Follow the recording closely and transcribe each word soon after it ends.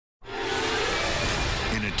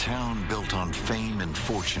In a town built on fame and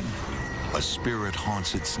fortune, a spirit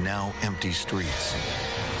haunts its now empty streets.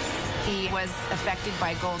 He was affected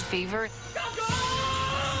by gold fever.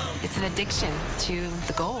 It's an addiction to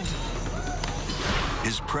the gold.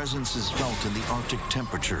 His presence is felt in the Arctic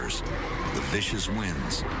temperatures, the vicious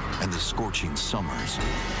winds, and the scorching summers.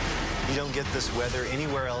 You don't get this weather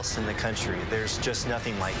anywhere else in the country. There's just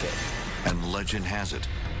nothing like it. And legend has it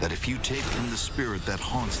that if you take in the spirit that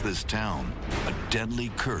haunts this town, a deadly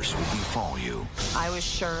curse will befall you. I was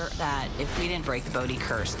sure that if we didn't break the BODIE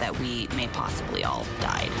curse, that we may possibly all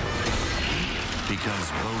die.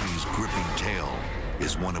 Because BODIE's gripping tale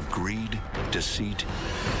is one of greed, deceit,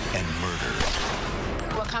 and murder.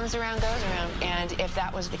 What comes around goes around, and if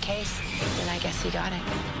that was the case, then I guess he got it.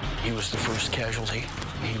 He was the first casualty.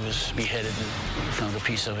 He was beheaded and found a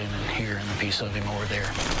piece of him in here and a piece of him over there.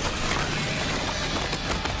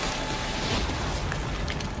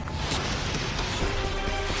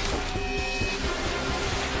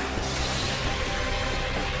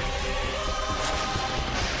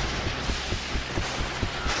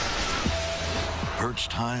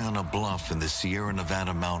 Perched high on a bluff in the Sierra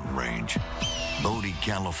Nevada mountain range, BODIE,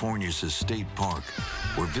 California's a state park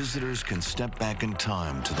where visitors can step back in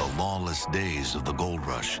time to the lawless days of the gold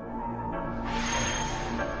rush.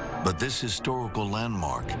 But this historical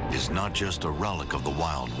landmark is not just a relic of the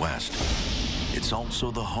Wild West. It's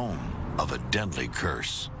also the home of a deadly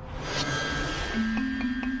curse.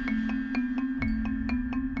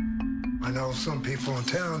 I know some people in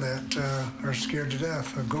town that are scared to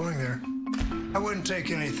death of going there. I wouldn't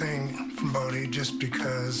take anything from BODIE just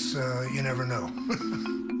because you never know.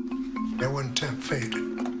 I wouldn't tempt fate.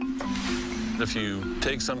 If you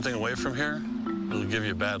take something away from here, it'll give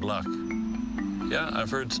you bad luck. Yeah, I've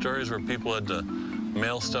heard stories where people had to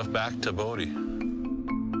mail stuff back to BODIE.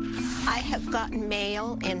 I have gotten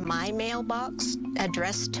mail in my mailbox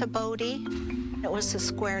addressed to BODIE. It was a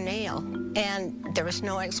square nail, and there was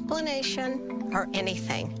no explanation or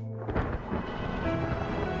anything.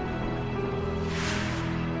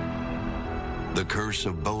 The curse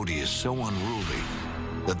of BODIE is so unruly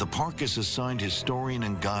that the park has assigned historian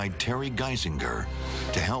and guide Terry Geisinger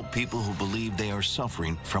to help people who believe they are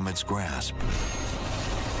suffering from its grasp.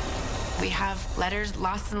 We have letters,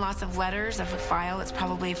 lots and lots of letters of a file. It's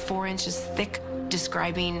probably 4 inches thick,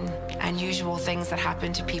 describing unusual things that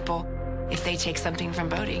happen to people if they take something from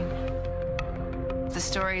BODIE. The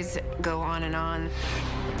stories go on and on.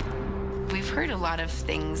 We've heard a lot of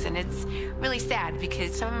things, and it's really sad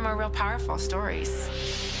because some of them are real powerful stories.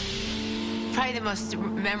 Probably the most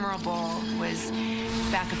memorable was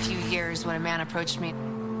back a few years when a man approached me.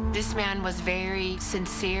 This man was very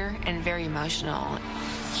sincere and very emotional.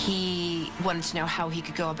 He wanted to know how he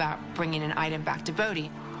could go about bringing an item back to BODIE.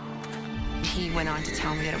 He went on to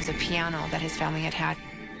tell me that it was a piano that his family had had.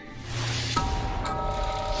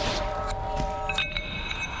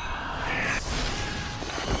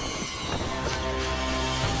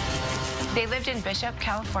 They lived in Bishop,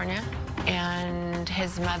 California, and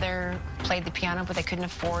his mother played the piano, but they couldn't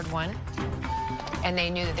afford one. And they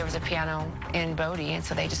knew that there was a piano in BODIE, and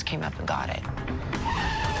so they just came up and got it.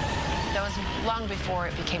 That was long before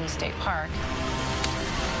it became a state park.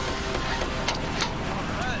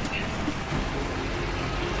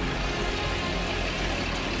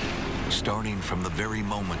 Starting from the very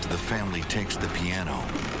moment the family takes the piano,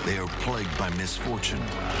 they are plagued by misfortune.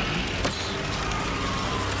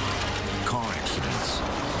 Car accidents,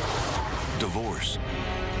 divorce,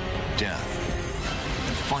 death,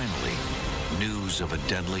 and finally, news of a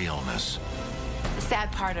deadly illness. The sad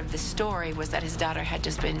part of the story was that his daughter had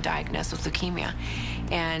just been diagnosed with leukemia,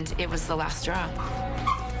 and it was the last straw.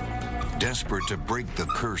 Desperate to break the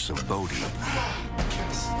curse of BODIE,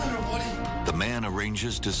 the man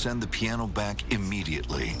arranges to send the piano back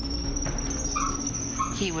immediately.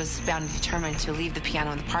 He was bound and determined to leave the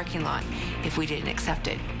piano in the parking lot if we didn't accept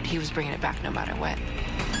it. He was bringing it back no matter what.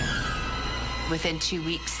 Within 2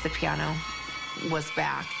 weeks, the piano was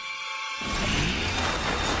back.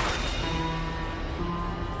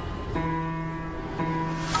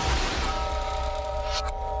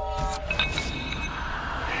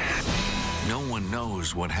 No one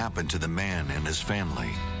knows what happened to the man and his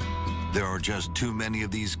family. There are just too many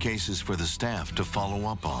of these cases for the staff to follow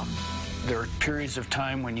up on. There are periods of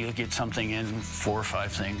time when you get something in 4 or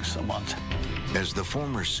 5 things a month. As the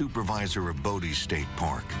former supervisor of BODIE State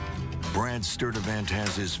Park, Brad Sturdivant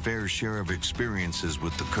has his fair share of experiences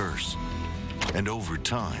with the curse. And over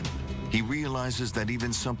time, he realizes that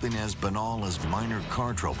even something as banal as minor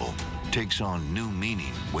car trouble takes on new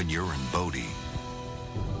meaning when you're in BODIE.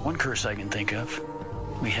 One curse I can think of,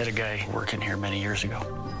 we had a guy working here many years ago,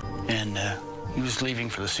 and He was leaving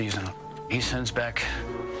for the season. He sends back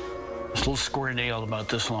this little square nail about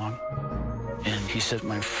this long. And he said,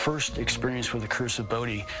 my first experience with the curse of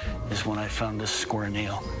Bodie is when I found this square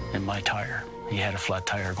nail in my tire. He had a flat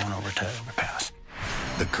tire going over to overpass.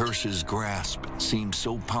 The curse's grasp seems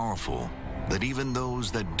so powerful that even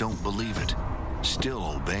those that don't believe it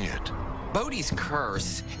still obey it. Bodie's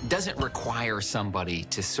curse doesn't require somebody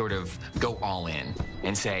to sort of go all in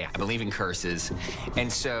and say, I believe in curses. And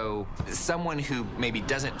so someone who maybe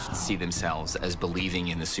doesn't see themselves as believing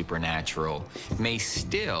in the supernatural may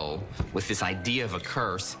still, with this idea of a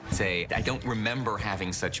curse, say, I don't remember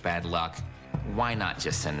having such bad luck. Why not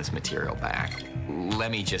just send this material back?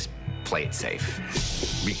 Let me just play it safe.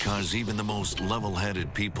 Because even the most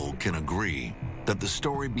level-headed people can agree that the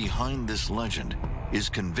story behind this legend is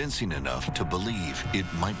convincing enough to believe it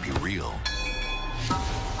might be real.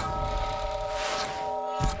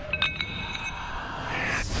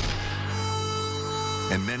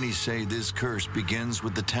 And many say this curse begins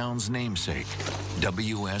with the town's namesake,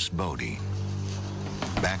 W.S. Bodie.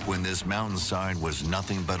 Back when this mountainside was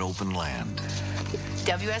nothing but open land.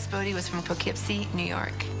 W.S. Bodie was from Poughkeepsie, New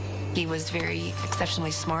York. He was very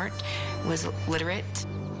exceptionally smart, was literate,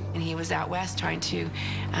 and he was out west trying to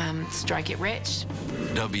strike it rich.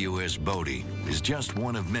 W.S. Bodie is just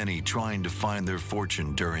one of many trying to find their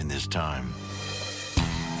fortune during this time.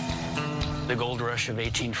 The gold rush of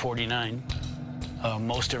 1849,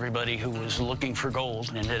 most everybody who was looking for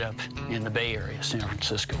gold ended up in the Bay Area, San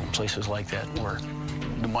Francisco, and places like that, where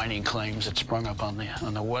the mining claims had sprung up on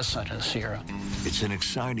the west side of the Sierra. It's an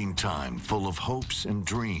exciting time full of hopes and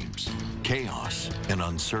dreams, chaos and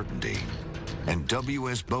uncertainty. And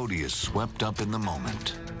W.S. Bodie is swept up in the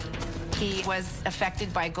moment. He was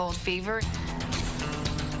affected by gold fever.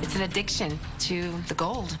 It's an addiction to the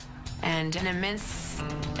gold and an immense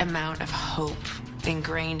amount of hope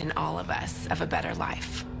ingrained in all of us of a better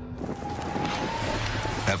life.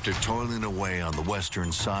 After toiling away on the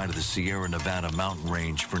western side of the Sierra Nevada mountain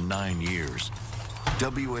range for 9 years,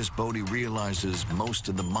 W.S. Bodie realizes most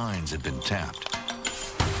of the mines have been tapped.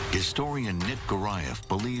 Historian Nick Garayev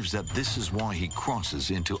believes that this is why he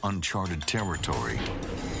crosses into uncharted territory.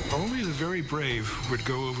 Only the very brave would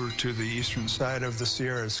go over to the eastern side of the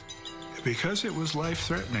Sierras because it was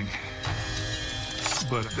life-threatening.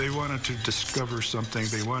 But they wanted to discover something.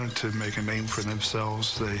 They wanted to make a name for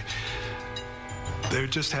themselves. They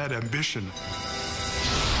just had ambition.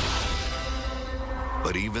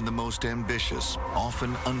 But even the most ambitious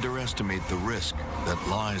often underestimate the risk that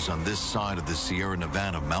lies on this side of the Sierra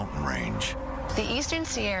Nevada mountain range. The Eastern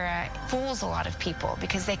Sierra fools a lot of people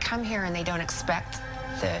because they come here and they don't expect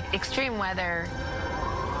the extreme weather.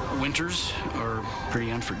 Winters are pretty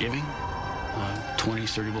unforgiving. 20,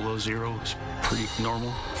 30 below zero is pretty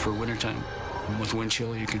normal for wintertime. With wind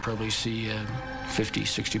chill, you can probably see 50,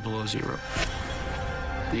 60 below zero.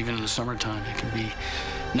 Even in the summertime, it can be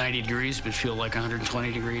 90 degrees, but feel like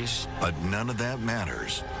 120 degrees. But none of that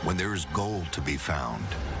matters when there's gold to be found.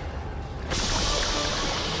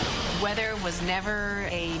 Weather was never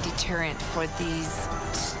a deterrent for these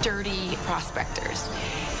sturdy prospectors.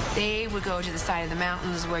 They would go to the side of the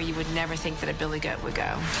mountains where you would never think that a billy goat would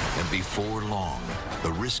go. And before long,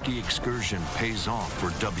 the risky excursion pays off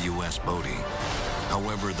for W.S. Bodie.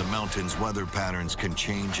 However, the mountain's weather patterns can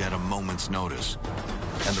change at a moment's notice,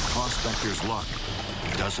 and the prospector's luck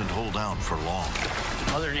doesn't hold out for long.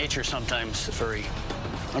 Mother Nature sometimes is very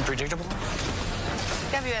unpredictable.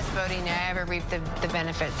 W.S. Bodie never reaped the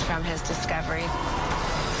benefits from his discovery.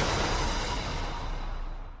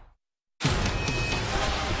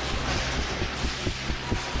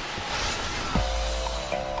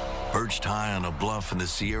 Perched high on a bluff in the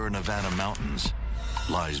Sierra Nevada mountains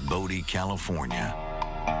lies Bodie, California.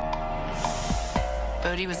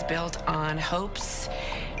 Bodie was built on hopes,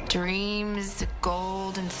 dreams,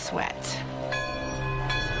 gold, and sweat.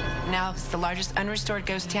 Now it's the largest unrestored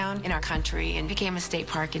ghost town in our country and became a state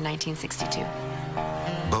park in 1962.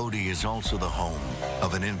 Bodie is also the home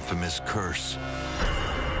of an infamous curse.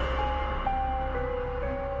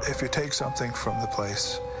 If you take something from the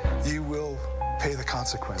place, you will pay the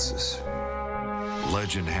consequences.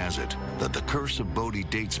 Legend has it that the curse of Bodie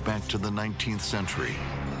dates back to the 19th century,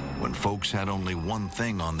 when folks had only one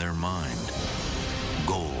thing on their mind: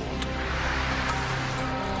 gold.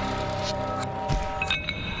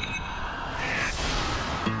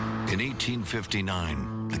 In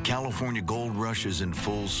 1859, the California gold rush is in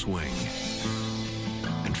full swing,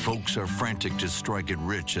 and folks are frantic to strike it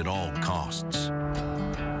rich at all costs.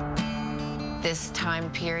 This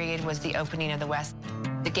time period was the opening of the West.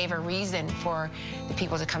 It gave a reason for the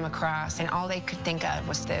people to come across, and all they could think of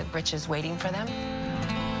was the riches waiting for them.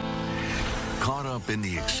 up in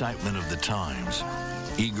the excitement of the times,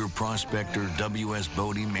 eager prospector W.S.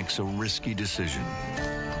 BODIE makes a risky decision.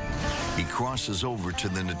 He crosses over to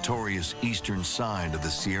the notorious eastern side of the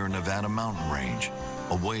Sierra Nevada mountain range,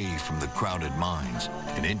 away from the crowded mines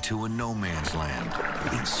and into a no-man's land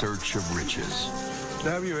in search of riches.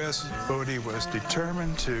 W.S. BODIE was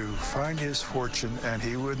determined to find his fortune, and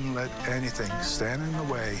he wouldn't let anything stand in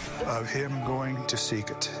the way of him going to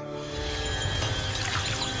seek it.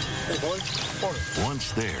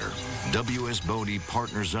 Once there, W.S. BODIE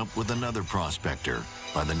partners up with another prospector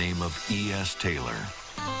by the name of E.S. Taylor.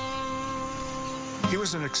 He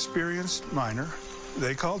was an experienced miner.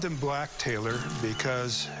 They called him Black Taylor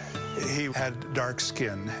because he had dark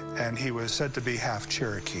skin, and he was said to be half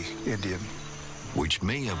Cherokee Indian. Which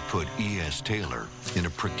may have put E.S. Taylor in a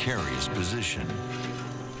precarious position.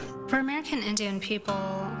 For American Indian people,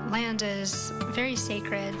 land is very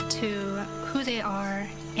sacred to who they are,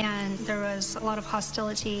 and there was a lot of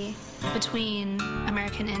hostility between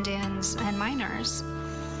American Indians and miners,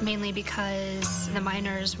 mainly because the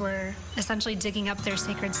miners were essentially digging up their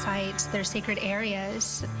sacred sites, their sacred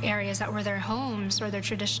areas that were their homes or their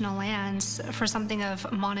traditional lands for something of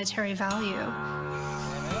monetary value.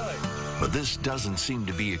 But this doesn't seem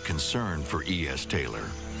to be a concern for E.S. Taylor,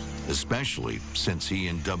 especially since he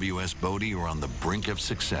and W.S. BODIE are on the brink of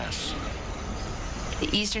success.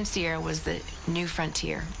 The Eastern Sierra was the new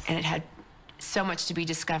frontier, and it had so much to be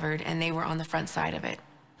discovered, and they were on the front side of it.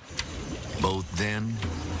 Both then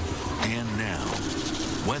and now,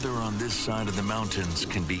 weather on this side of the mountains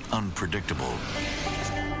can be unpredictable.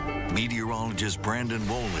 Meteorologist Brandon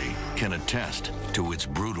Woley can attest to its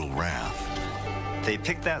brutal wrath. They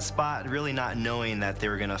picked that spot really not knowing that they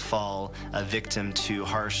were going to fall a victim to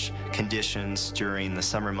harsh conditions during the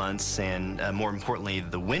summer months and, more importantly,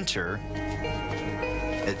 the winter.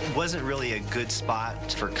 It wasn't really a good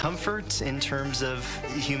spot for comfort in terms of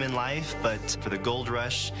human life, but for the gold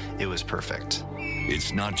rush, it was perfect.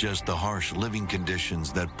 It's not just the harsh living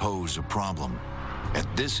conditions that pose a problem. At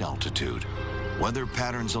this altitude, weather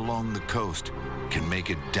patterns along the coast can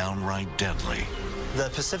make it downright deadly. The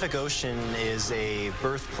Pacific Ocean is a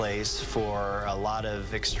birthplace for a lot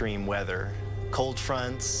of extreme weather. Cold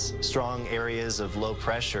fronts, strong areas of low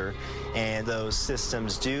pressure, and those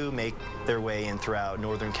systems do make their way in throughout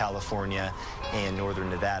Northern California and Northern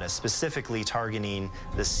Nevada, specifically targeting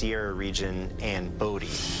the Sierra region and BODIE.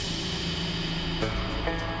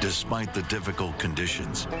 Despite the difficult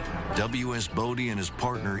conditions, W.S. BODIE and his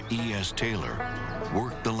partner E.S. Taylor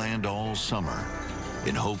worked the land all summer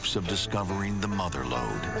in hopes of discovering the mother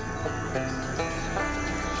lode.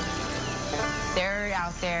 They're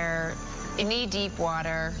out there in knee-deep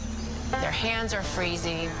water. Their hands are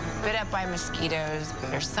freezing, bit up by mosquitoes,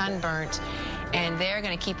 they're sunburnt, and they're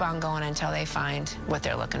going to keep on going until they find what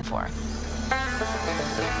they're looking for.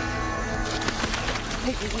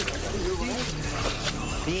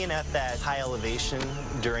 Being at that high elevation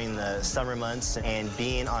during the summer months and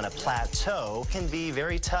being on a plateau can be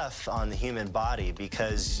very tough on the human body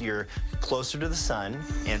because you're closer to the sun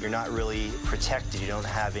and you're not really protected. You don't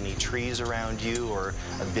have any trees around you or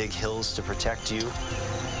big hills to protect you.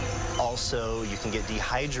 Also, you can get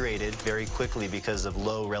dehydrated very quickly because of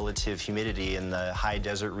low relative humidity in the high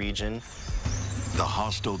desert region. The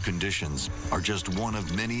hostile conditions are just one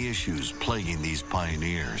of many issues plaguing these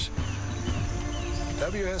pioneers.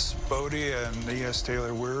 W.S. BODIE and E.S.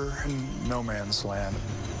 Taylor were in no man's land.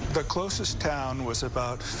 The closest town was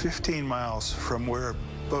about 15 miles from where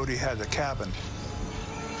BODIE had the cabin.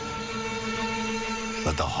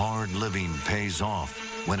 But the hard living pays off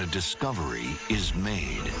when a discovery is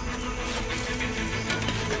made.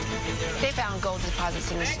 They found gold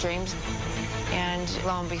deposits in the streams, and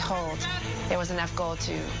lo and behold, there was enough gold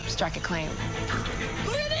to strike a claim.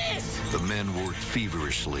 Look at this! The men work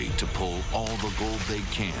feverishly to pull all the gold they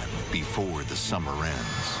can before the summer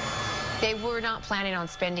ends. They were not planning on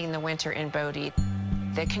spending the winter in BODIE.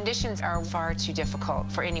 The conditions are far too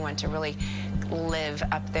difficult for anyone to really live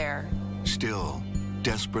up there. Still,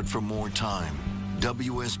 desperate for more time,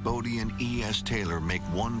 W.S. BODIE and E.S. Taylor make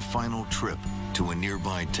one final trip to a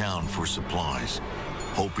nearby town for supplies,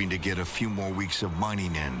 hoping to get a few more weeks of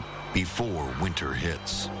mining in before winter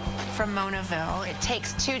hits. From Monaville, it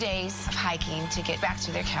takes 2 days of hiking to get back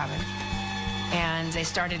to their cabin. And they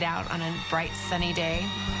started out on a bright, sunny day,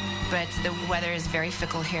 but the weather is very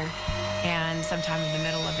fickle here. And sometime in the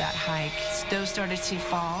middle of that hike, snow started to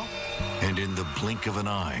fall. And in the blink of an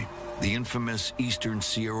eye, the infamous Eastern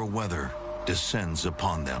Sierra weather descends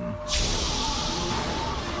upon them.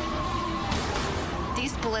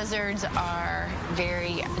 These blizzards are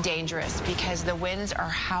very dangerous because the winds are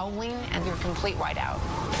howling and you're complete whiteout.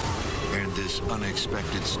 And this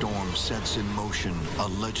unexpected storm sets in motion a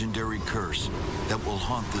legendary curse that will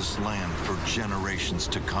haunt this land for generations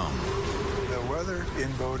to come. The weather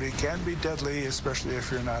in Bodie can be deadly, especially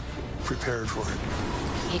if you're not prepared for it.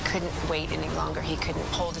 He couldn't wait any longer. He couldn't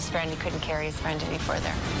hold his friend. He couldn't carry his friend any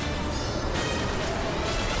further.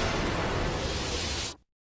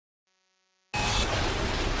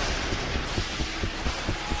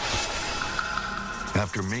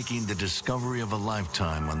 After making the discovery of a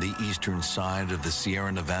lifetime on the eastern side of the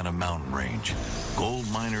Sierra Nevada mountain range, gold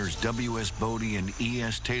miners W.S. Bodie and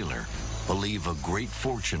E.S. Taylor believe a great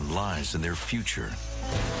fortune lies in their future.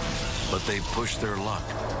 But they've pushed their luck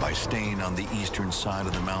by staying on the eastern side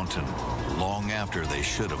of the mountain long after they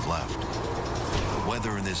should have left. The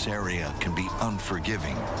weather in this area can be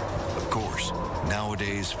unforgiving. Of course,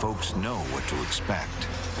 nowadays folks know what to expect.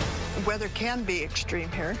 Weather can be extreme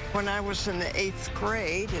here. When I was in the 8th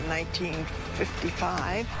grade in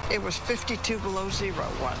 1955, it was 52 below zero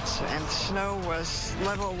once, and snow was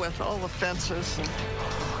level with all the fences, and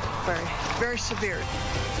very, very severe.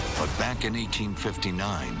 But back in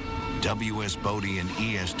 1859, W.S. Bodie and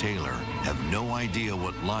E.S. Taylor have no idea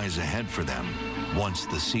what lies ahead for them once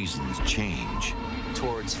the seasons change.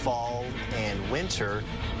 Towards fall and winter,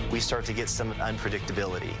 we start to get some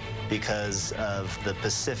unpredictability because of the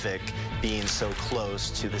Pacific being so close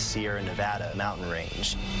to the Sierra Nevada mountain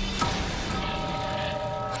range.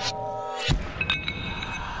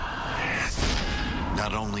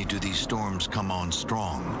 Not only do these storms come on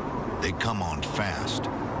strong, they come on fast,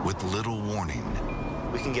 with little warning.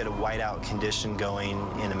 We can get a whiteout condition going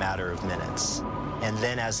in a matter of minutes. And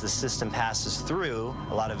then as the system passes through,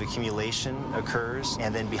 a lot of accumulation occurs.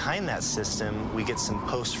 And then behind that system, we get some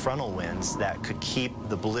post-frontal winds that could keep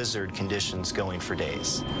the blizzard conditions going for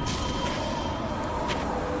days.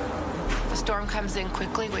 The storm comes in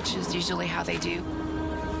quickly, which is usually how they do.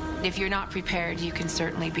 If you're not prepared, you can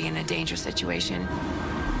certainly be in a dangerous situation.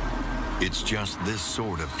 It's just this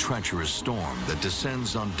sort of treacherous storm that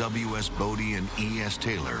descends on W.S. Bodie and E.S.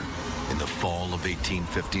 Taylor in the fall of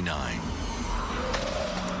 1859.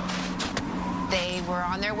 They were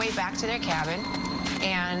on their way back to their cabin,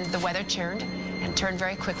 and the weather turned, and turned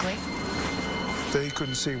very quickly. They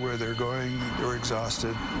couldn't see where they're going. They were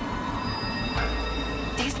exhausted.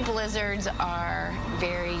 These blizzards are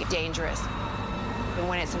very dangerous. And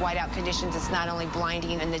when it's whiteout conditions, it's not only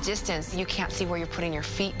blinding in the distance, you can't see where you're putting your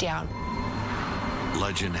feet down.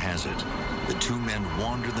 Legend has it, the two men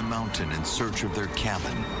wander the mountain in search of their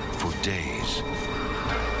cabin for days.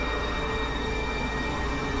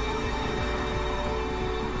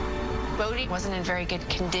 Bodie wasn't in very good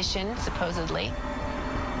condition, supposedly,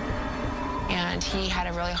 and he had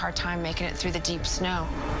a really hard time making it through the deep snow.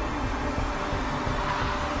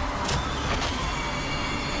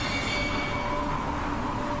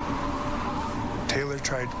 Taylor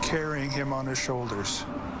tried carrying him on his shoulders,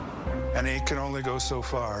 and he can only go so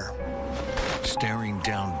far. Staring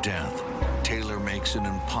down death, Taylor makes an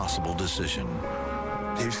impossible decision.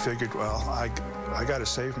 He figured, well, I got to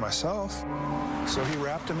save myself. So he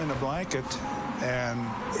wrapped him in a blanket, and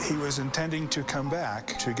he was intending to come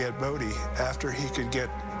back to get Bodie after he could get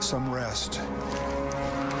some rest.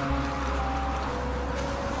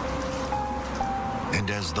 And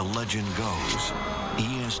as the legend goes,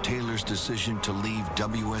 E.S. Taylor's decision to leave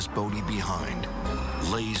W.S. Bodie behind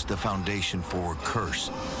lays the foundation for a curse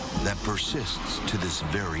that persists to this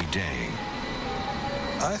very day.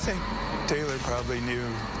 I think Taylor probably knew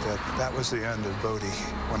that that was the end of Bodie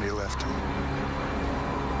when he left him.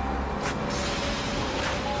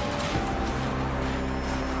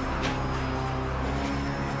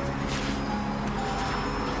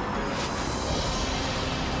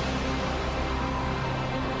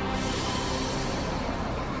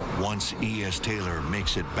 Once E.S. Taylor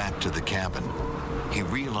makes it back to the cabin, he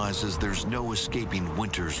realizes there's no escaping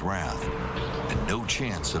winter's wrath and no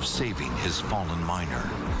chance of saving his fallen miner.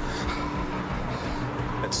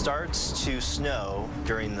 It starts to snow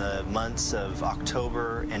during the months of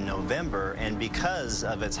October and November, and because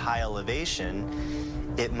of its high elevation,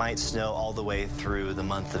 it might snow all the way through the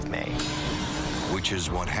month of May. Which is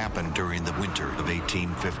what happened during the winter of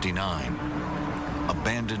 1859.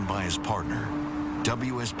 Abandoned by his partner,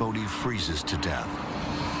 W.S. Bodie freezes to death.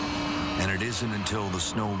 And it isn't until the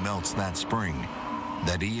snow melts that spring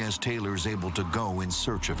that E.S. Taylor is able to go in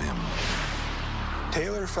search of him.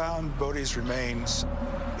 Taylor found Bodie's remains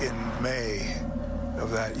in May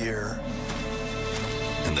of that year.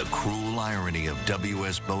 And the cruel irony of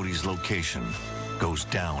W.S. Bodie's location goes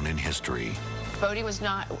down in history. Bodie was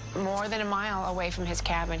not more than a mile away from his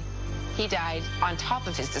cabin. He died on top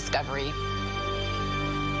of his discovery.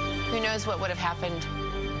 Who knows what would have happened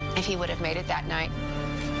if he would have made it that night.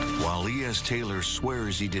 While E.S. Taylor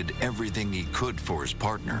swears he did everything he could for his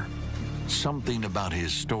partner, something about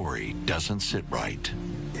his story doesn't sit right.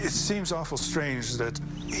 It seems awful strange that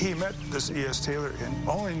he met this E.S. Taylor and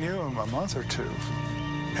only knew him a month or two,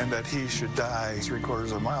 and that he should die 3/4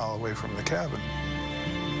 of a mile away from the cabin.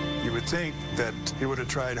 You would think that he would have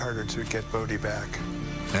tried harder to get BODIE back.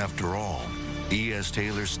 After all, E.S.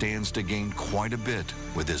 Taylor stands to gain quite a bit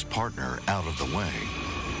with his partner out of the way.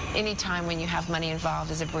 Any time when you have money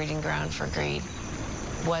involved is a breeding ground for greed.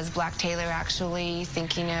 Was Black Taylor actually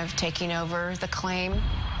thinking of taking over the claim?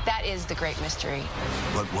 That is the great mystery.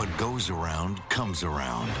 But what goes around comes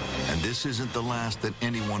around, and this isn't the last that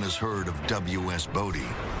anyone has heard of W.S. BODIE.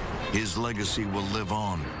 His legacy will live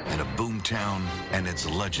on in a boomtown and its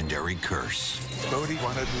legendary curse. BODIE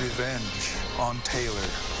wanted revenge on Taylor,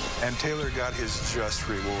 and Taylor got his just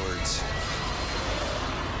rewards.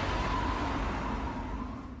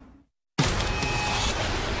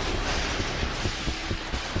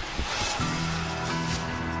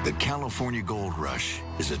 The California Gold Rush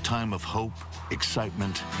is a time of hope,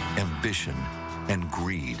 excitement, ambition, and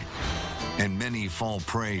greed. And many fall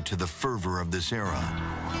prey to the fervor of this era.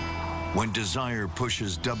 When desire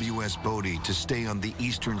pushes W.S. BODIE to stay on the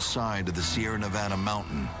eastern side of the Sierra Nevada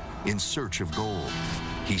mountain in search of gold,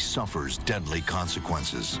 he suffers deadly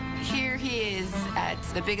consequences. Here he is at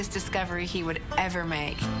the biggest discovery he would ever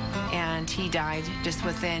make, and he died just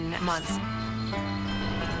within months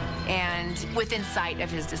and within sight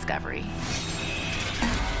of his discovery.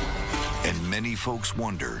 And many folks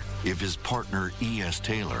wonder if his partner E.S.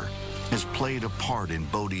 Taylor has played a part in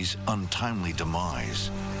BODIE's untimely demise.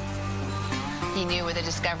 He knew where the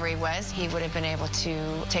discovery was. He would have been able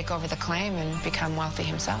to take over the claim and become wealthy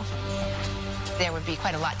himself. There would be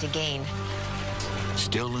quite a lot to gain.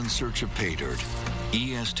 Still in search of pay dirt,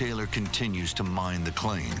 E.S. Taylor continues to mine the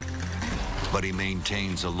claim, but he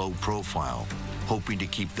maintains a low profile, hoping to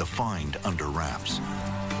keep the find under wraps.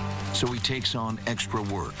 So he takes on extra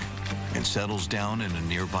work and settles down in a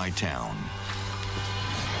nearby town.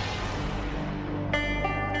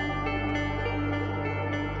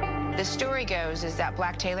 The story goes is that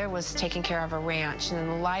Black Taylor was taking care of a ranch and then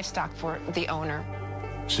the livestock for the owner.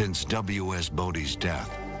 Since W.S. BODIE's death,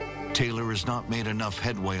 Taylor has not made enough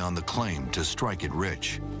headway on the claim to strike it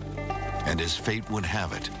rich. And as fate would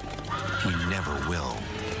have it, he never will.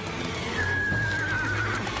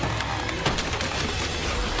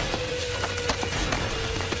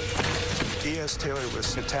 E.S. Taylor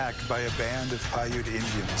was attacked by a band of Paiute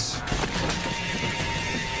Indians.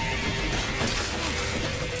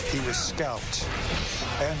 He was scalped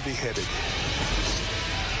and beheaded.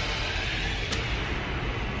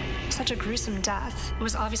 Such a gruesome death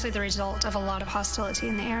was obviously the result of a lot of hostility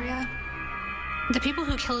in the area. The people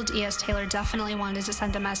who killed E.S. Taylor definitely wanted to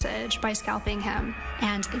send a message by scalping him,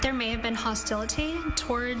 and there may have been hostility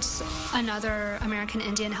towards another American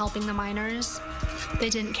Indian helping the miners. They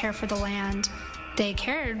didn't care for the land. They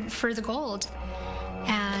cared for the gold.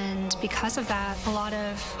 And because of that, a lot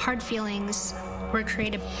of hard feelings were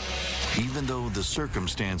created. Even though the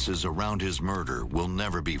circumstances around his murder will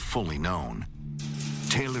never be fully known,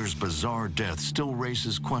 Taylor's bizarre death still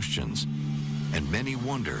raises questions, and many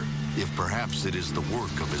wonder if perhaps it is the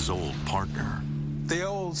work of his old partner. The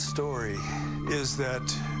old story is that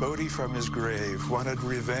BODIE from his grave wanted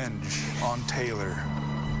revenge on Taylor,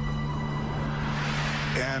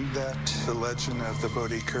 and that the legend of the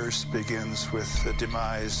BODIE curse begins with the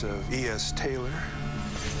demise of E.S. Taylor.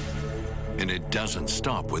 And it doesn't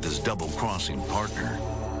stop with his double-crossing partner.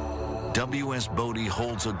 W.S. BODIE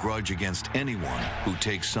holds a grudge against anyone who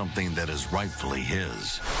takes something that is rightfully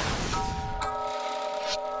his.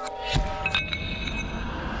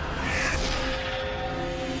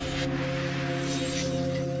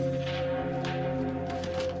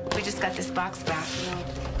 We just got this box back.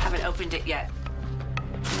 Haven't opened it yet.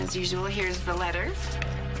 As usual, here's the letter.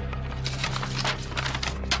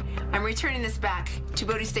 I'm returning this back to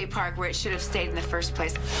BODIE State Park where it should have stayed in the first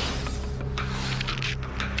place.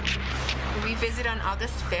 We visit on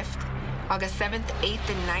August 5th, August 7th, 8th,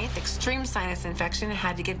 and 9th, extreme sinus infection,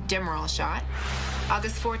 had to get Demerol shot.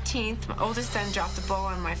 August 14th, my oldest son dropped a ball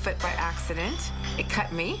on my foot by accident. It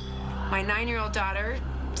cut me. My 9-year-old daughter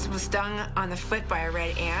was stung on the foot by a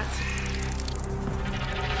red ant.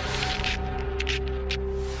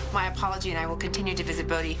 My apology, and I will continue to visit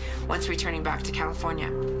BODIE once returning back to California.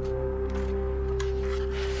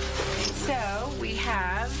 So we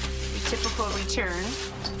have a typical return.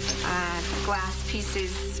 Glass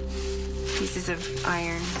pieces of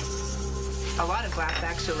iron. A lot of glass,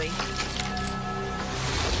 actually.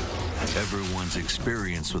 Everyone's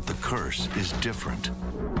experience with the curse is different,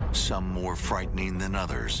 some more frightening than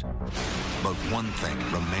others. But one thing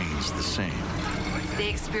remains the same. They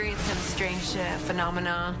experience some strange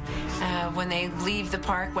phenomena when they leave the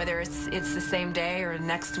park, whether it's the same day or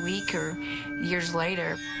next week or years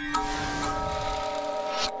later.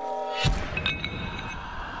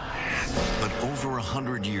 But over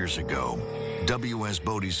 100 years ago, W.S.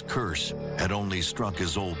 Bodie's curse had only struck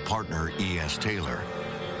his old partner, E.S. Taylor.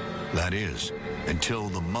 That is, until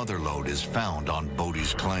the mother lode is found on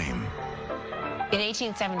Bodie's claim. In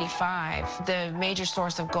 1875, the major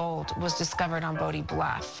source of gold was discovered on Bodie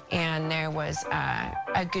Bluff, and there was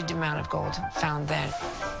a good amount of gold found then.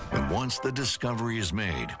 And once the discovery is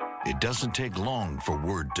made, it doesn't take long for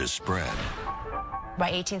word to spread. By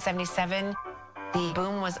 1877, the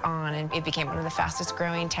boom was on, and it became one of the fastest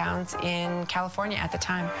growing towns in California at the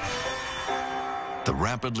time. The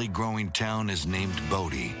rapidly growing town is named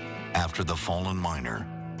Bodie, after the fallen miner,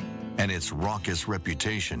 and its raucous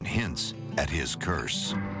reputation hints at his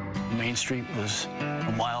curse. Main Street was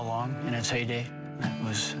a mile long in its heyday. It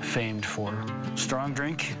was famed for strong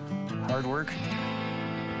drink, hard work,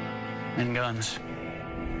 and guns.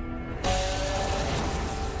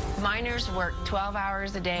 Miners worked 12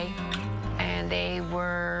 hours a day, and they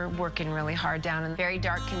were working really hard down in very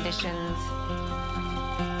dark conditions.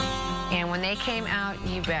 And when they came out,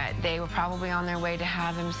 you bet, they were probably on their way to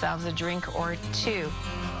have themselves a drink or two.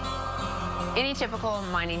 Any typical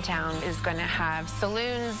mining town is going to have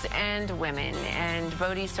saloons and women, and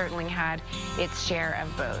Bodie certainly had its share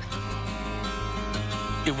of both.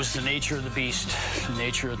 It was the nature of the beast, the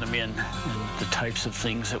nature of the men, and the types of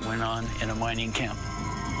things that went on in a mining camp.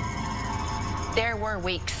 There were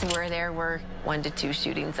weeks where there were 1 to 2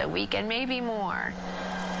 shootings a week, and maybe more.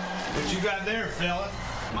 What you got there, fella?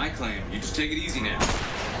 My claim. You just take it easy now.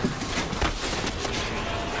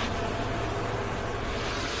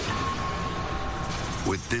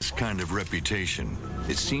 With this kind of reputation,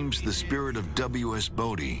 it seems the spirit of W.S.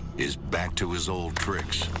 Bodie is back to his old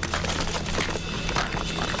tricks.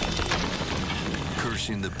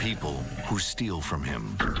 Cursing the people who steal from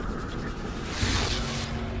him.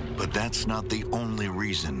 But that's not the only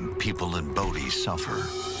reason people in Bodie suffer.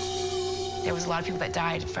 There was a lot of people that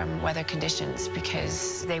died from weather conditions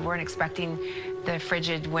because they weren't expecting the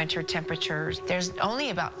frigid winter temperatures. There's only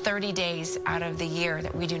about 30 days out of the year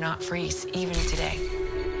that we do not freeze, even today.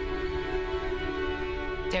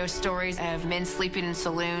 There were stories of men sleeping in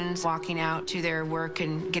saloons, walking out to their work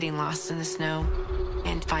and getting lost in the snow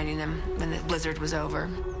and finding them when the blizzard was over.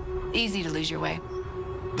 Easy to lose your way.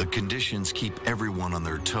 The conditions keep everyone on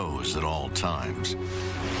their toes at all times.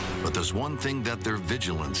 But there's one thing that their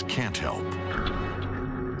vigilance can't help.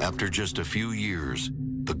 After just a few years,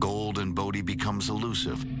 the gold in Bodie becomes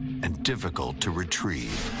elusive and difficult to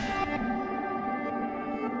retrieve.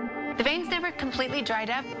 The veins never completely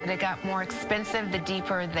dried up. It got more expensive the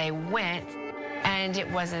deeper they went, and it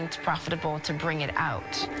wasn't profitable to bring it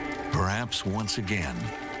out. Perhaps once again,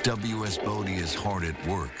 W.S. Bodie is hard at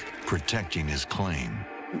work protecting his claim.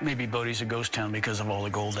 Maybe Bodie's a ghost town because of all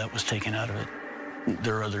the gold that was taken out of it.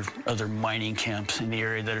 There are other mining camps in the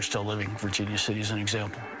area that are still living. Virginia City is an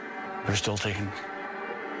example. They're still taking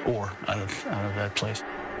ore out of that place.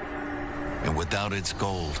 And without its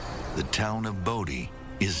gold, the town of Bodie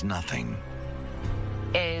is nothing.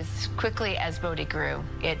 As quickly as Bodie grew,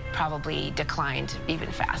 it probably declined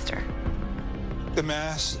even faster. The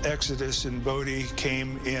mass exodus in Bodie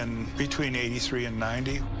came in between 83 and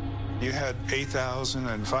 90. You had 8,000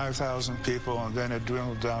 and 5,000 people, and then it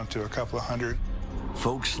dwindled down to a couple of hundred.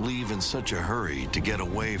 Folks leave in such a hurry to get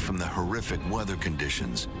away from the horrific weather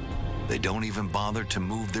conditions, they don't even bother to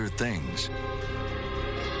move their things.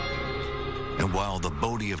 And while the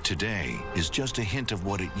Bodie of today is just a hint of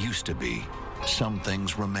what it used to be, some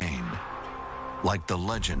things remain, like the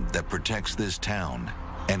legend that protects this town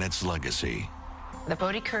and its legacy. The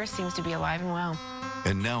Bodie curse seems to be alive and well.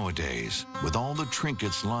 And nowadays, with all the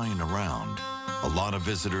trinkets lying around, a lot of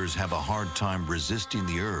visitors have a hard time resisting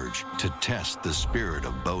the urge to test the spirit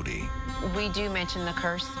of Bodie. We do mention the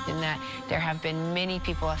curse in that there have been many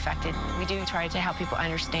people affected. We do try to help people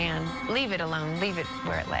understand. Leave it alone. Leave it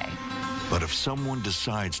where it lay. But if someone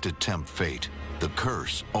decides to tempt fate, the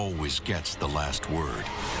curse always gets the last word.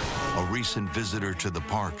 A recent visitor to the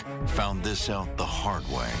park found this out the hard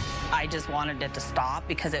way. I just wanted it to stop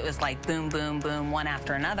because it was like boom, boom, boom, one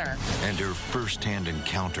after another. And her first-hand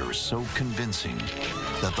encounter is so convincing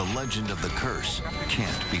that the legend of the curse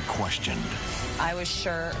can't be questioned. I was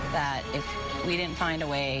sure that if we didn't find a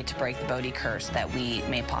way to break the Bodie curse, that we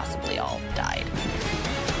may possibly all died.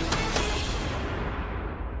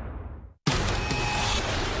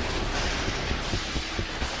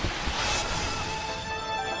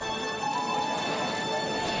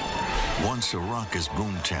 Once a raucous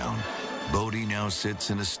boomtown, Bodie now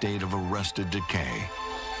sits in a state of arrested decay.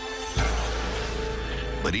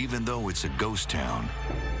 But even though it's a ghost town,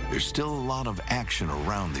 there's still a lot of action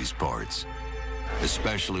around these parts,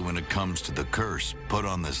 especially when it comes to the curse put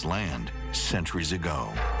on this land centuries ago.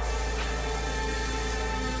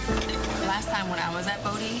 Last time when I was at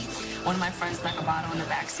Bodie, one of my friends snuck a bottle in the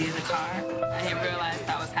backseat of the car. I didn't realize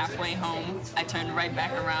I was halfway home. I turned right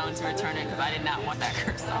back around to return it because I did not want that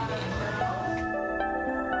curse on me.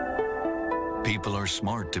 People are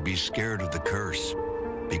smart to be scared of the curse,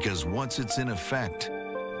 because once it's in effect,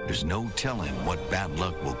 there's no telling what bad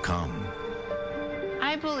luck will come.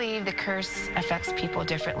 I believe the curse affects people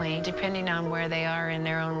differently, depending on where they are in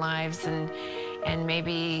their own lives and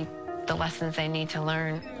maybe the lessons they need to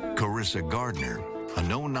learn. Carissa Gardner, a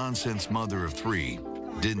no-nonsense mother of 3,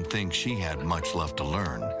 didn't think she had much left to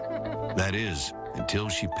learn. That is, until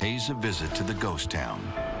she pays a visit to the ghost town.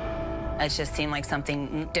 It just seemed like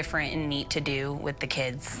something different and neat to do with the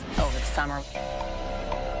kids over the summer.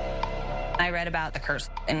 I read about the curse,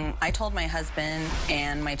 and I told my husband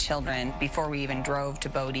and my children before we even drove to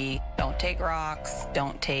Bodie, don't take rocks,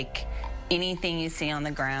 don't take anything you see on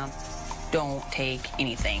the ground, don't take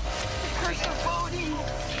anything. The curse of Bodie,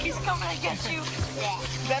 he's coming to get you.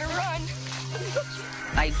 You better run.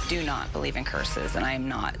 I do not believe in curses, and I am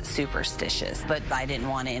not superstitious, but I didn't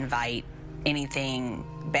want to invite anything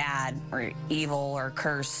bad or evil or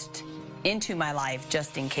cursed into my life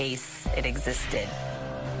just in case it existed.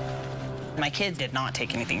 My kids did not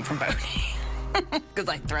take anything from Bodie because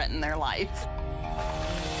I threatened their life.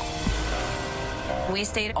 We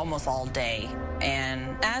stayed almost all day,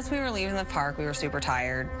 and as we were leaving the park, we were super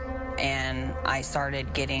tired, and I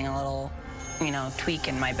started getting a little, tweak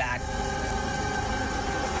in my back.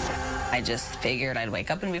 I just figured I'd wake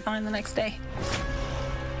up and be fine the next day.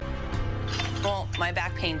 Well, my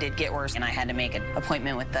back pain did get worse, and I had to make an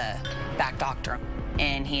appointment with the back doctor.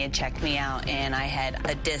 And he had checked me out, and I had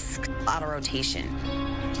a disc out of rotation.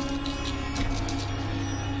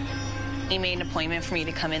 He made an appointment for me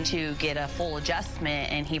to come in to get a full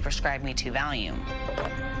adjustment, and he prescribed me 2 Valium.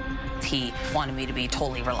 He wanted me to be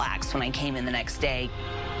totally relaxed when I came in the next day.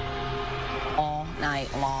 All night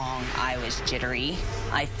long, I was jittery.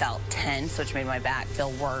 I felt tense, which made my back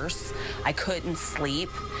feel worse. I couldn't sleep.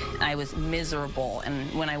 I was miserable,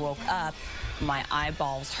 and when I woke up, my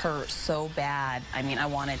eyeballs hurt so bad. I mean, I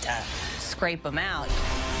wanted to scrape them out.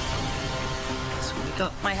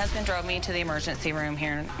 My husband drove me to the emergency room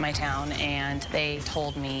here in my town, and they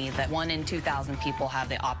told me that 1 in 2,000 people have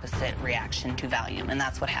the opposite reaction to Valium, and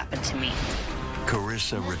that's what happened to me.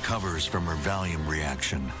 Carissa recovers from her Valium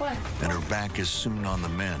reaction, and her back is soon on the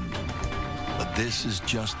mend. But this is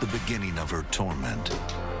just the beginning of her torment.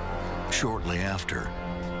 Shortly after,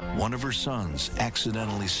 one of her sons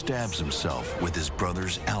accidentally stabs himself with his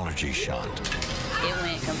brother's allergy shot. It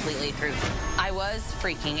went completely through. I was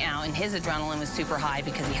freaking out, and his adrenaline was super high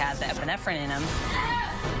because he had the epinephrine in him.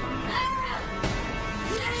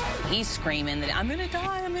 He's screaming that I'm gonna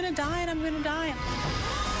die, I'm gonna die, and I'm gonna die.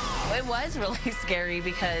 It was really scary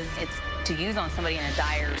because it's to use on somebody in a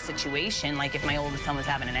dire situation, like if my oldest son was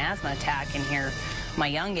having an asthma attack, and here my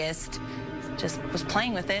youngest just was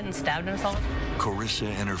playing with it and stabbed himself. Carissa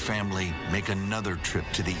and her family make another trip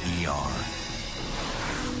to the ER.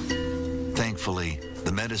 Thankfully,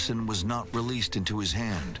 the medicine was not released into his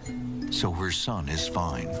hand, so her son is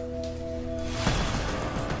fine.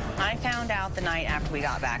 I found out the night after we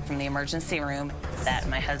got back from the emergency room that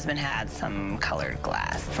my husband had some colored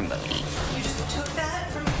glass from Bodie. You just took that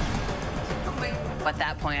from me? At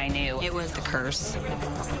that point, I knew it was the curse.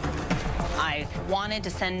 I wanted to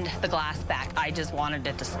send the glass back. I just wanted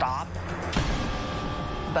it to stop.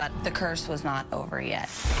 But the curse was not over yet.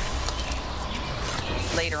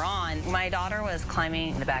 Later on, my daughter was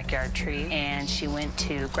climbing the backyard tree, and she went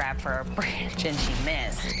to grab for a branch, and she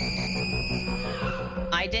missed.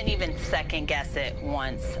 I didn't even second guess it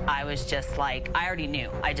once. I was just like, I already knew.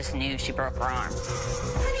 I just knew she broke her arm.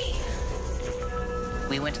 Honey.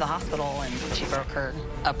 We went to the hospital, and she broke her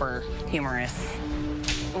upper humerus.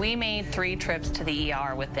 We made 3 trips to the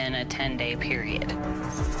ER within a 10-day period.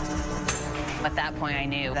 At that point, I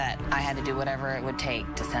knew that I had to do whatever it would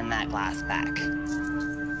take to send that glass back.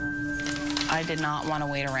 I did not want to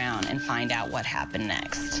wait around and find out what happened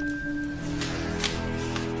next.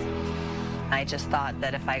 I just thought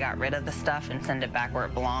that if I got rid of the stuff and send it back where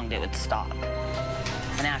it belonged, it would stop.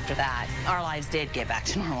 And after that, our lives did get back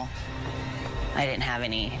to normal. I didn't have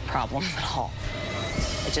any problems at all.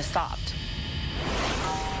 It just stopped.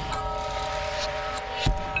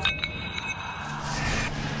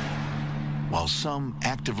 While some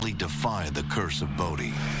actively defy the curse of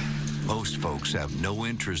Bodie, Most folks have no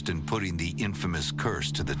interest in putting the infamous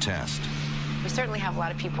curse to the test. We certainly have a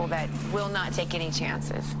lot of people that will not take any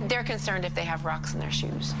chances. They're concerned if they have rocks in their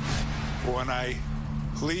shoes. When I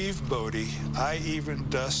leave Bodie, I even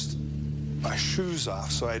dust my shoes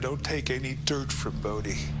off so I don't take any dirt from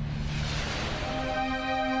Bodie.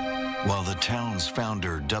 While the town's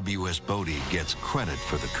founder, W.S. Bodie, gets credit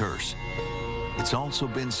for the curse, it's also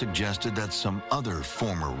been suggested that some other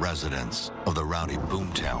former residents of the rowdy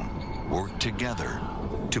boomtown worked together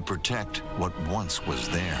to protect what once was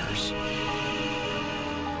theirs.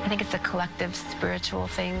 I think it's a collective spiritual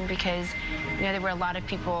thing because, you know, there were a lot of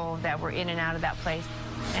people that were in and out of that place.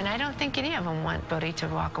 And I don't think any of them want Bodie to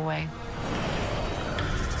walk away.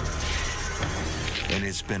 And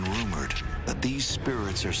it's been rumored that these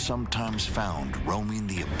spirits are sometimes found roaming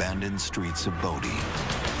the abandoned streets of Bodie.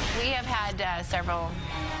 We have had several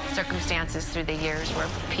circumstances through the years where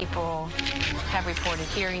people have reported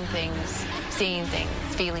hearing things, seeing things,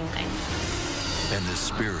 feeling things. And the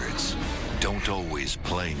spirits don't always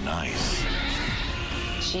play nice.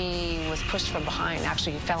 She was pushed from behind,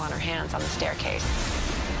 actually fell on her hands on the staircase.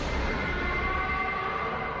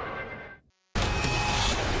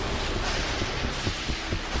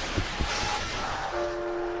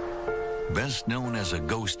 Best known as a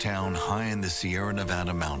ghost town high in the Sierra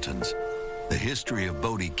Nevada mountains, the history of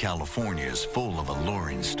Bodie, California is full of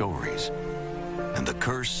alluring stories. And the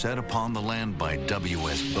curse set upon the land by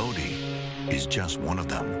W.S. Bodie is just one of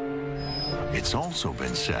them. It's also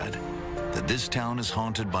been said that this town is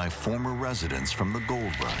haunted by former residents from the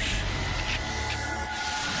gold rush.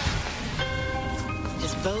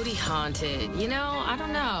 Is Bodie haunted? You know, I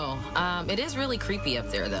don't know. It is really creepy up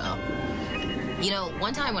there, though. You know,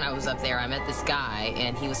 one time when I was up there, I met this guy,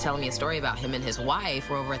 and he was telling me a story about him and his wife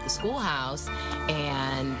were over at the schoolhouse,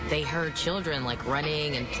 and they heard children, like,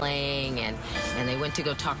 running and playing, and they went to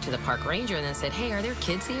go talk to the park ranger, and then said, hey, are there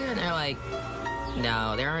kids here? And they're like,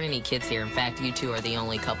 no, there aren't any kids here. In fact, you two are the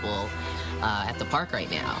only couple at the park right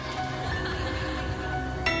now.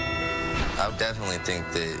 I would definitely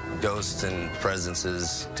think that ghosts and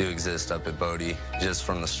presences do exist up at Bodie, just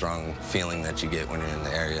from the strong feeling that you get when you're in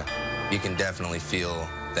the area. You can definitely feel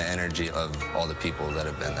the energy of all the people that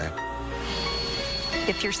have been there.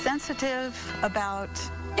 If you're sensitive about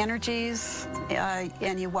energies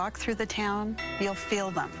and you walk through the town, you'll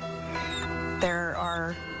feel them. There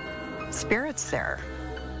are spirits there.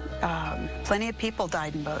 Plenty of people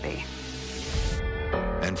died in Bodie.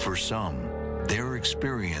 And for some, their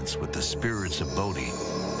experience with the spirits of Bodie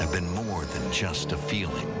have been more than just a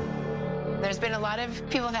feeling. There's been a lot of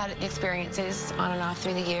people have had experiences on and off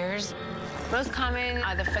through the years. Most common,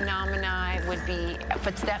 the phenomena would be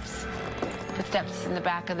footsteps in the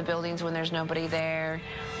back of the buildings when there's nobody there,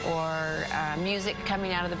 or music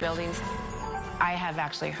coming out of the buildings. I have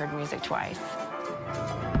actually heard music twice.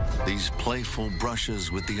 These playful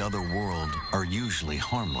brushes with the other world are usually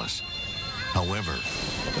harmless. However,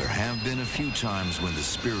 there have been a few times when the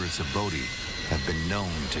spirits of Bodie have been known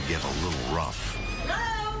to get a little rough.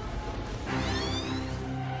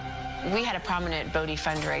 We had a prominent Bodie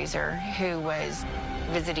fundraiser who was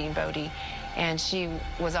visiting Bodie, and she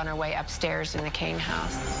was on her way upstairs in the cane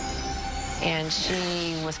house. And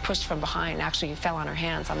she was pushed from behind, actually fell on her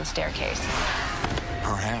hands on the staircase.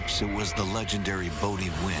 Perhaps it was the legendary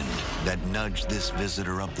Bodie wind that nudged this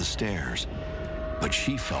visitor up the stairs, but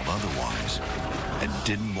she felt otherwise and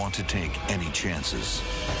didn't want to take any chances.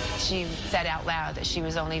 She said out loud that she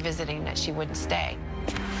was only visiting, that she wouldn't stay.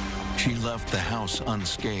 She left the house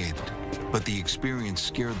unscathed, but the experience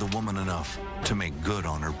scared the woman enough to make good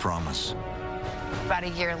on her promise. About a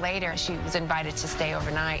year later, she was invited to stay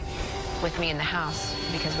overnight with me in the house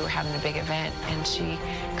because we were having a big event, and she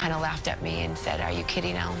kind of laughed at me and said, "Are you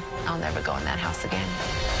kidding? I'll never go in that house again."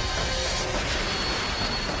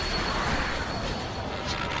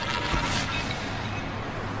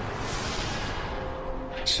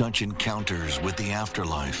 Such encounters with the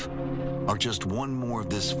afterlife are just one more of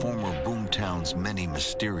this former boomtown's many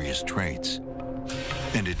mysterious traits.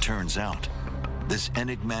 And it turns out, this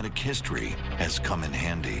enigmatic history has come in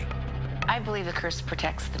handy. I believe the curse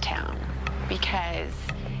protects the town because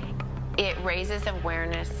it raises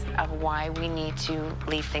awareness of why we need to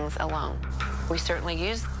leave things alone. We certainly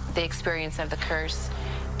use the experience of the curse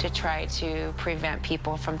to try to prevent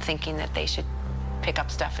people from thinking that they should pick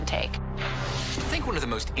up stuff and take. I think one of the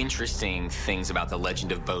most interesting things about the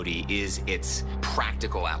legend of Bodie is its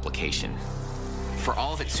practical application. For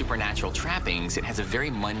all of its supernatural trappings, it has a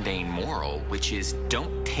very mundane moral, which is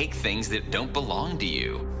don't take things that don't belong to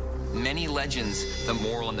you. Many legends, the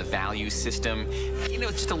moral and the value system,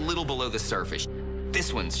 it's just a little below the surface.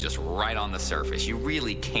 this one's just right on the surface. You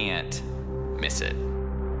really can't miss it.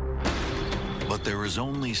 But there is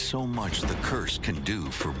only so much the curse can do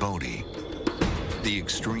for Bodie. The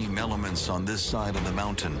extreme elements on this side of the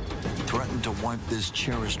mountain threaten to wipe this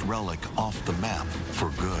cherished relic off the map for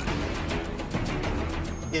good.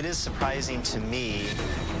 It is surprising to me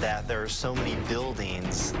that there are so many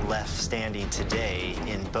buildings left standing today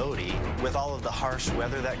in Bodie. With all of the harsh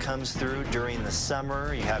weather that comes through during the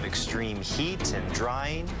summer, you have extreme heat and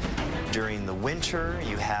drying. During the winter,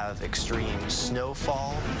 you have extreme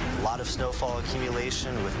snowfall, a lot of snowfall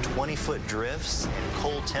accumulation with 20-foot drifts and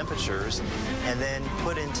cold temperatures. And then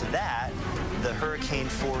put into that the hurricane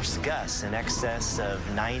force gusts in excess of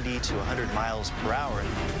 90 to 100 miles per hour.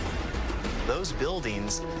 Those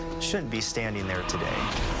buildings shouldn't be standing there today.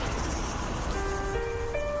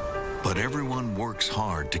 But everyone works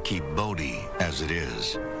hard to keep Bodie as it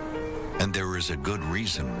is. And there is a good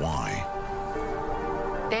reason why.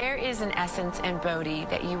 There is an essence in Bodie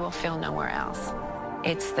that you will feel nowhere else.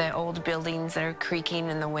 It's the old buildings that are creaking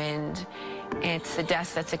in the wind. It's the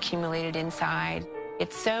dust that's accumulated inside.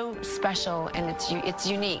 It's so special and it's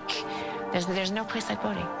unique. There's no place like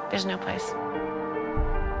Bodie. There's no place.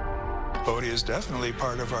 Bodie is definitely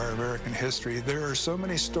part of our American history. There are so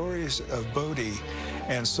many stories of Bodie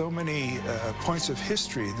and so many points of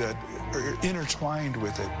history that are intertwined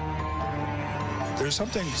with it. There's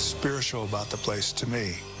something spiritual about the place to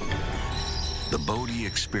me. The Bodie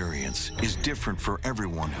experience is different for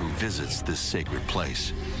everyone who visits this sacred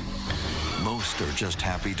place. Most are just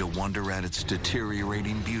happy to wonder at its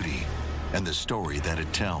deteriorating beauty and the story that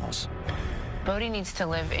it tells. Bodie needs to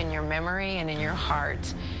live in your memory and in your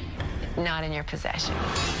heart, not in your possession.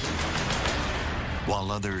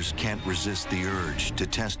 While others can't resist the urge to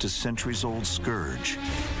test a centuries-old scourge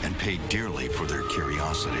and pay dearly for their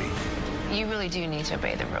curiosity. You really do need to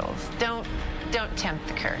obey the rules. Don't tempt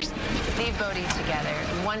the curse. Leave Bodie together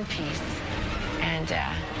in one piece,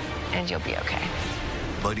 and you'll be okay.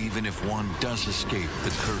 But even if one does escape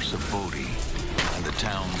the curse of Bodie and the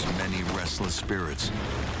town's many restless spirits,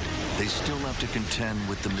 they still have to contend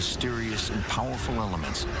with the mysterious and powerful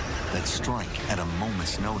elements that strike at a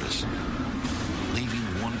moment's notice, leaving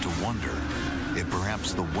one to wonder if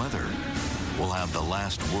perhaps the weather will have the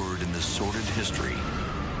last word in the sordid history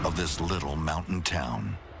of this little mountain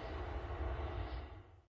town.